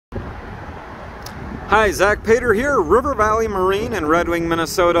Hi, Zach Pater here, River Valley Marine in Red Wing,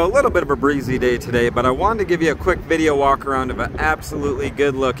 Minnesota. A little bit of a breezy day today, but I wanted to give you a quick video walk around of an absolutely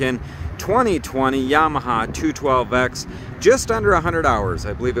good looking 2020 Yamaha 212X, just under 100 hours.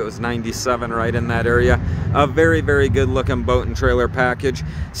 I believe it was 97, right in that area. A very, very good looking boat and trailer package.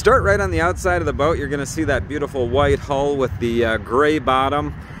 Start right on the outside of the boat. You're gonna see that beautiful white hull with the gray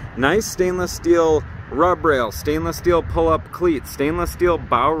bottom. Nice stainless steel rub rails, stainless steel pull-up cleats, stainless steel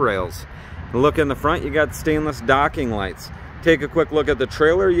bow rails. Look in the front, you got stainless docking lights. Take a quick look at the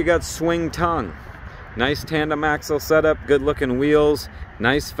trailer, you got swing tongue. Nice tandem axle setup, good looking wheels,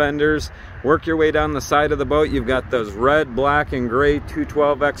 nice fenders. Work your way down the side of the boat, you've got those red, black, and gray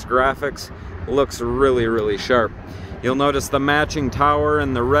 212X graphics. Looks really, really sharp. You'll notice the matching tower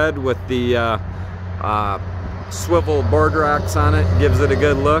in the red with the swivel board racks on it, gives it a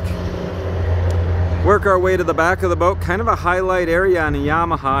good look. Work our way to the back of the boat, kind of a highlight area on a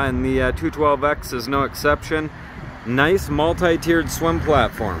Yamaha, and the 212X is no exception. Nice multi-tiered swim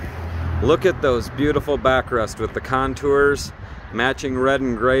platform. Look at those beautiful backrest with the contours, matching red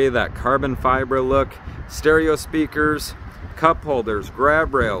and gray, that carbon fiber look, stereo speakers, cup holders,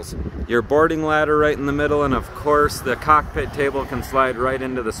 grab rails, your boarding ladder right in the middle, and of course the cockpit table can slide right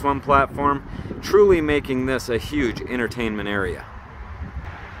into the swim platform, truly making this a huge entertainment area.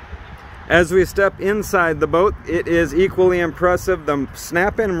 As we step inside the boat, it is equally impressive. The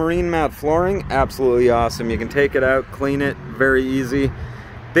snap-in marine mat flooring, absolutely awesome. You can take it out, clean it, very easy.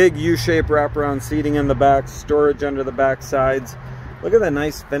 Big U-shape wraparound seating in the back, storage under the back sides. Look at the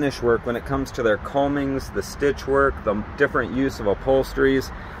nice finish work when it comes to their combings, the stitch work, the different use of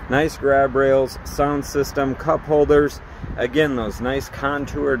upholsteries, nice grab rails, sound system, cup holders. Again, those nice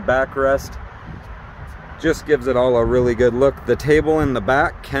contoured backrest. Just gives it all a really good look. The table in the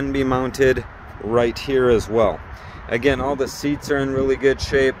back can be mounted right here as well. Again, all the seats are in really good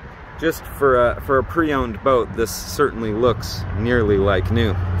shape. Just for a pre-owned boat, this certainly looks nearly like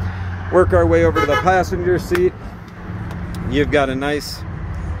new. Work our way over to the passenger seat. You've got a nice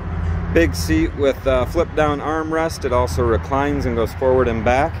big seat with flip down armrest. It also reclines and goes forward and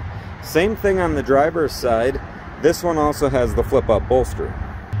back. Same thing on the driver's side. This one also has the flip up bolster.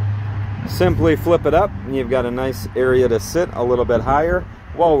 Simply flip it up and you've got a nice area to sit a little bit higher.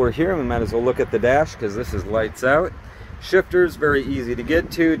 While we're here, we might as well look at the dash because this is lights out. Shifters, very easy to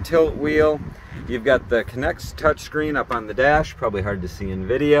get to. Tilt wheel. You've got the Connects touchscreen up on the dash, probably hard to see in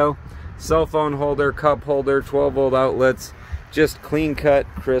video. Cell phone holder, cup holder, 12-volt outlets. Just clean cut,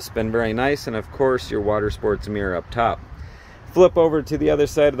 crisp, and very nice. And of course, your water sports mirror up top. Flip over to the other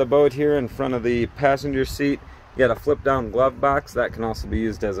side of the boat here in front of the passenger seat. You got a flip down glove box that can also be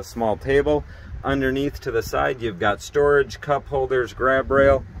used as a small table. Underneath to the side, you've got storage, cup holders, grab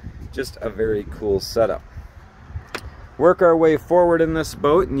rail. Just a very cool setup. Work our way forward in this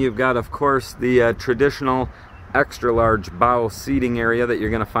boat, and you've got, of course, the traditional extra large bow seating area that you're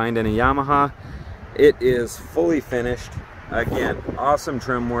going to find in a Yamaha. It is fully finished. Again, awesome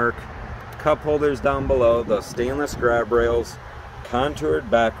trim work. Cup holders down below, those stainless grab rails,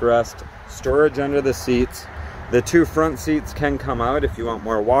 contoured backrest, storage under the seats. The two front seats can come out if you want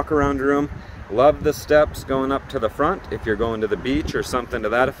more walk around room. Love the steps going up to the front if you're going to the beach or something to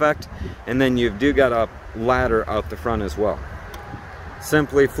that effect. And then you do got a ladder out the front as well.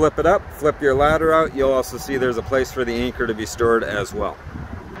 Simply flip it up, flip your ladder out. You'll also see there's a place for the anchor to be stored as well.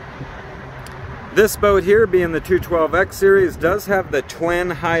 This boat here, being the 212X series, does have the twin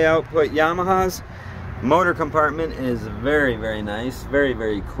high output Yamahas. Motor compartment is very, very nice, very,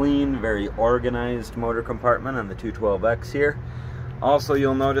 very clean, very organized motor compartment on the 212X here. Also,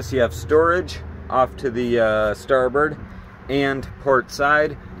 you'll notice you have storage off to the starboard and port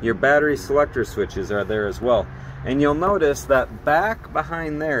side. Your battery selector switches are there as well. And you'll notice that back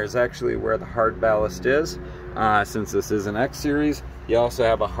behind there is actually where the hard ballast is. Since this is an X series, you also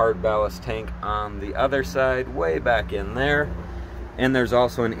have a hard ballast tank on the other side, way back in there. And there's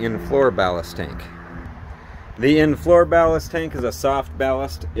also an in-floor ballast tank. The in-floor ballast tank is a soft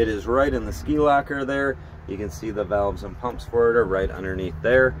ballast. It is right in the ski locker there. You can see the valves and pumps for it are right underneath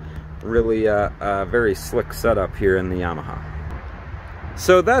there. Really a very slick setup here in the Yamaha.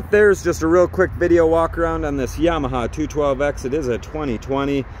 So that there's just a real quick video walk around on this Yamaha 212X. It is a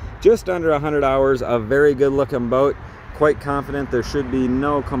 2020, just under 100 hours, a very good looking boat. Quite confident there should be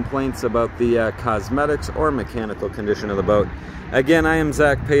no complaints about the cosmetics or mechanical condition of the boat. Again, I am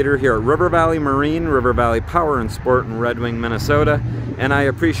Zach Pater here at River Valley Marine, River Valley Power and Sport in Red Wing, Minnesota, and I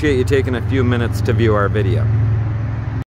appreciate you taking a few minutes to view our video.